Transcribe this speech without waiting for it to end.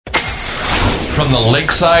from the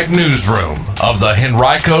Lakeside Newsroom of the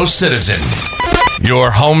Henrico Citizen, your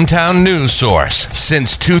hometown news source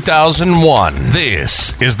since 2001.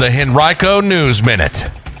 This is the Henrico News Minute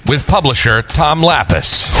with publisher Tom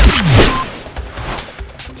Lappas.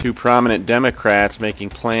 Two prominent Democrats making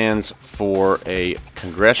plans for a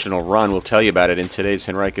congressional run. We'll tell you about it in today's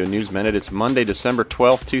Henrico News Minute. It's Monday, December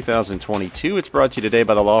 12th, 2022. It's brought to you today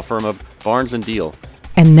by the law firm of Barnes & Deal.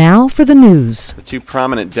 And now for the news. The two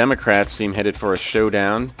prominent Democrats seem headed for a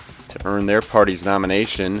showdown to earn their party's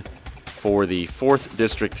nomination for the 4th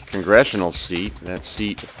District congressional seat. That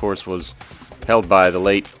seat, of course, was held by the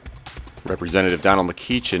late Representative Donald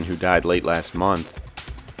McEachin, who died late last month.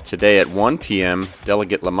 Today at 1 p.m.,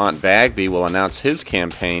 Delegate Lamont Bagby will announce his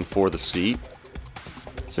campaign for the seat.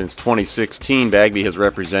 Since 2016, Bagby has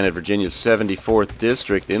represented Virginia's 74th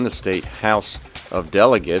district in the state House of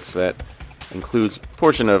Delegates. That includes a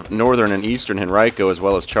portion of northern and eastern Henrico, as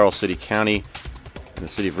well as Charles City County and the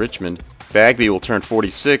city of Richmond. Bagby will turn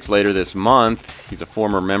 46 later this month. He's a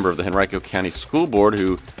former member of the Henrico County School Board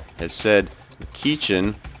who has said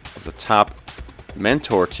McEachin was a top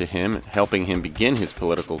mentor to him, helping him begin his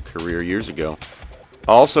political career years ago.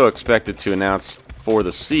 Also expected to announce for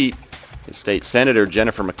the seat is State Senator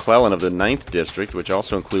Jennifer McClellan of the 9th District, which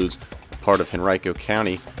also includes a part of Henrico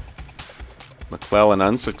County. McClellan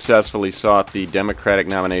unsuccessfully sought the Democratic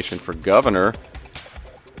nomination for governor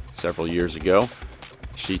several years ago.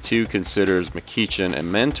 She too considers McEachin a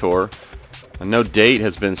mentor. No date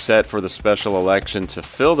has been set for the special election to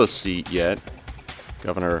fill the seat yet.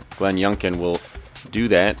 Governor Glenn Youngkin will do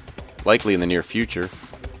that, likely in the near future.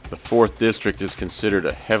 The 4th District is considered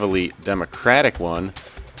a heavily Democratic one,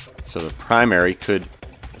 so the primary could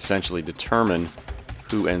essentially determine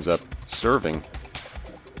who ends up serving.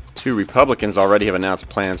 Two Republicans already have announced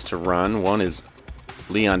plans to run. One is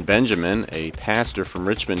Leon Benjamin, a pastor from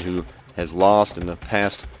Richmond who has lost in the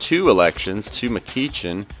past two elections to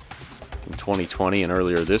McEachin in 2020 and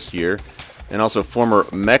earlier this year, and also former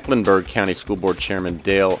Mecklenburg County School Board Chairman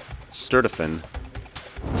Dale Sturtevant.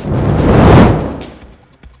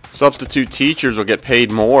 Substitute teachers will get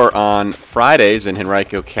paid more on Fridays in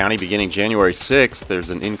Henrico County beginning January 6th.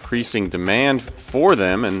 There's an increasing demand for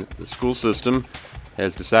them, and the school system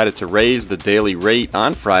has decided to raise the daily rate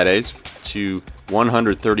on Fridays to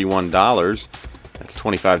 $131. That's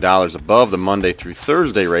 $25 above the Monday through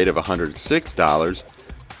Thursday rate of $106.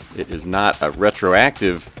 It is not a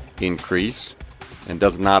retroactive increase and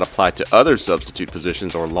does not apply to other substitute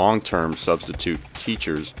positions or long-term substitute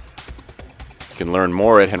teachers. You can learn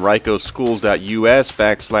more at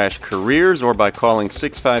henricoschools.us/careers or by calling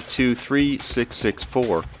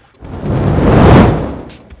 652-3664.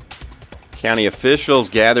 County officials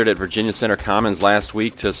gathered at Virginia Center Commons last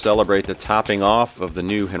week to celebrate the topping off of the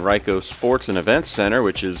new Henrico Sports and Events Center,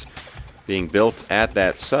 which is being built at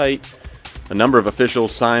that site. A number of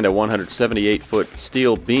officials signed a 178-foot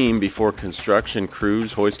steel beam before construction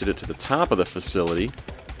crews hoisted it to the top of the facility.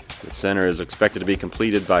 The center is expected to be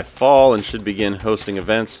completed by fall and should begin hosting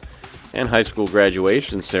events and high school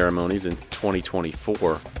graduation ceremonies in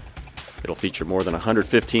 2024. It'll feature more than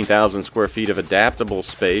 115,000 square feet of adaptable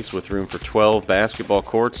space with room for 12 basketball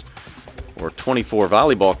courts or 24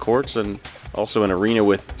 volleyball courts, and also an arena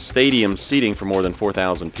with stadium seating for more than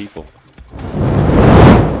 4,000 people.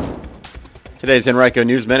 Today's Henrico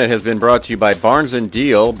News Minute has been brought to you by Barnes &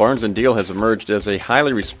 Deal. Barnes & Deal has emerged as a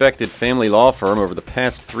highly respected family law firm over the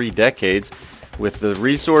past 3 decades with the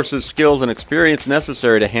resources, skills, and experience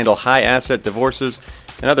necessary to handle high-asset divorces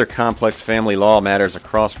and other complex family law matters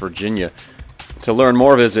across Virginia. To learn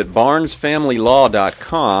more, visit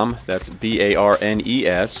barnesfamilylaw.com, that's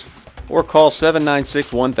BARNES, or call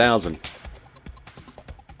 796-1000.